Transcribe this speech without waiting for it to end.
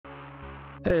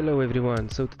Hello everyone,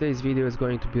 so today's video is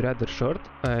going to be rather short.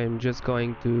 I'm just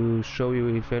going to show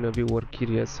you, if any of you were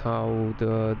curious, how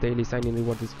the daily sign-in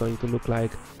reward is going to look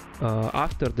like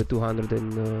after the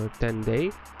 210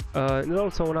 day, and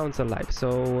also announce a live.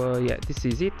 So yeah, this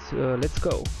is it. Let's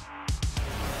go.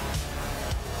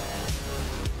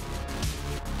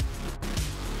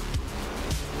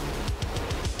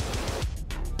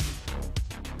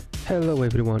 Hello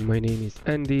everyone, my name is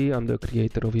Andy, I'm the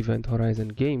creator of Event Horizon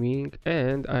Gaming,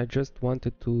 and I just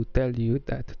wanted to tell you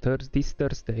that this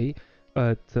Thursday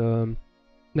at 9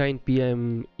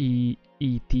 p.m.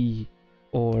 EET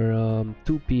or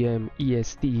 2 p.m.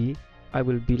 EST, I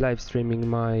will be live streaming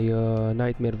my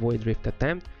Nightmare Void Rift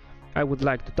attempt. I would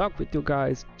like to talk with you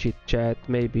guys, chit chat,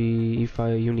 maybe if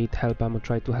you need help, I'm gonna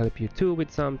try to help you too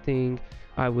with something.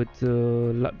 I would,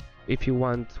 if you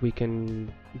want, we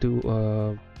can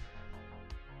do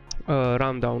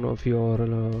rundown of your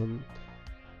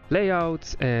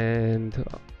layouts and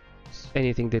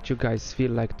anything that you guys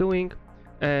feel like doing,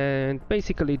 and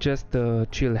basically just a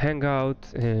chill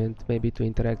hangout and maybe to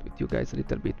interact with you guys a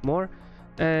little bit more.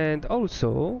 And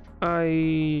also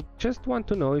I just want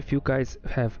to know if you guys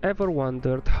have ever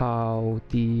wondered how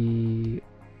the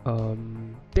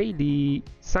daily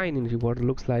sign-in reward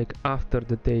looks like after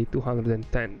the day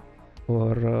 210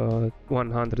 or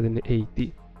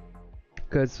 180.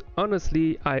 Because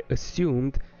honestly, I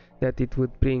assumed that it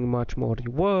would bring much more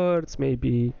rewards,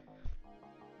 maybe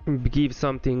give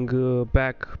something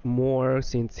back more,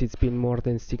 since it's been more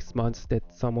than 6 months that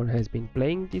someone has been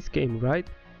playing this game, right?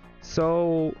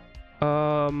 So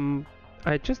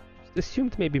I just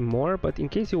assumed maybe more, but in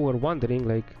case you were wondering,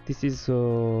 like, this is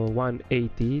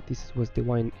 180, this was the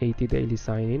 180 daily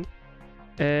sign-in,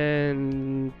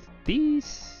 and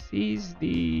this is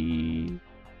the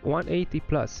 180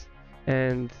 plus.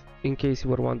 And in case you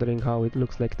were wondering how it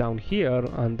looks like down here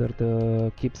under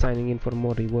the keep signing in for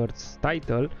more rewards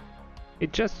title,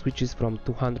 it just switches from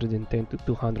 210 to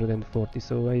 240,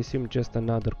 so I assume just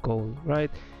another goal,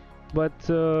 right? But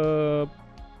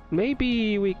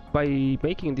maybe by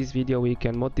making this video we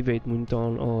can motivate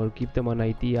Moonton or give them an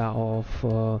idea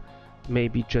of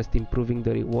maybe just improving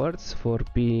the rewards for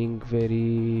being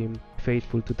very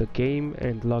faithful to the game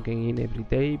and logging in every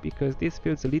day, because this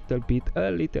feels a little bit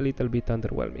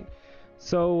underwhelming.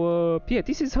 So yeah,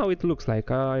 this is how it looks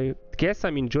like. I guess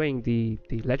I'm enjoying the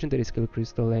legendary skill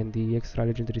crystal and the extra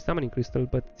legendary summoning crystal,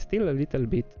 but still a little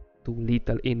bit too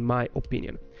little in my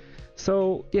opinion.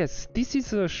 So yes, this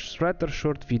is a rather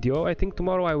short video. I think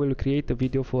tomorrow I will create a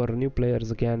video for new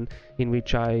players again, in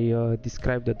which I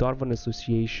describe the Dwarven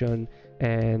Association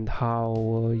and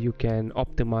how you can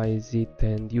optimize it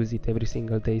and use it every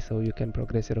single day, so you can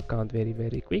progress your account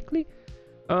very quickly.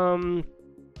 And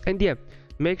yeah,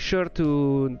 make sure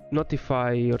to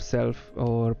notify yourself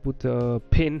or put a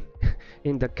pin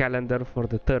in the calendar for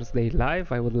the Thursday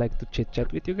live. I would like to chit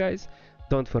chat with you guys.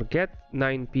 Don't forget,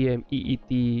 9 p.m.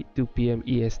 EET, 2 p.m.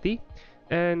 EST.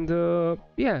 And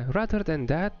yeah, rather than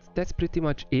that, that's pretty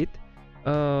much it.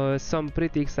 Some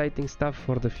pretty exciting stuff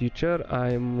for the future.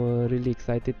 I'm really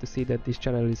excited to see that this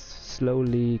channel is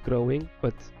slowly growing,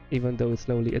 but even though it's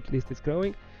slowly, at least it's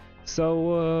growing.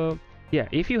 So yeah,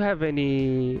 if you have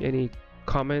any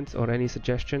comments or any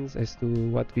suggestions as to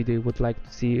what video you would like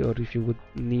to see, or if you would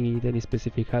need any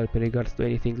specific help in regards to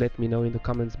anything, let me know in the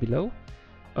comments below.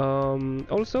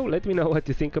 Also, let me know what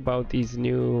you think about these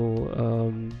new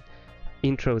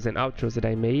intros and outros that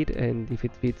I made, and if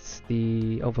it fits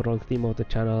the overall theme of the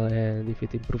channel and if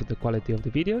it improves the quality of the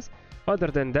videos. Other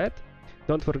than that,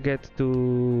 don't forget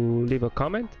to leave a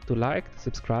comment, to like, to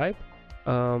subscribe.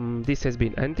 This has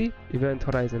been Andy, Event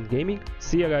Horizon Gaming.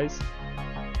 See ya guys!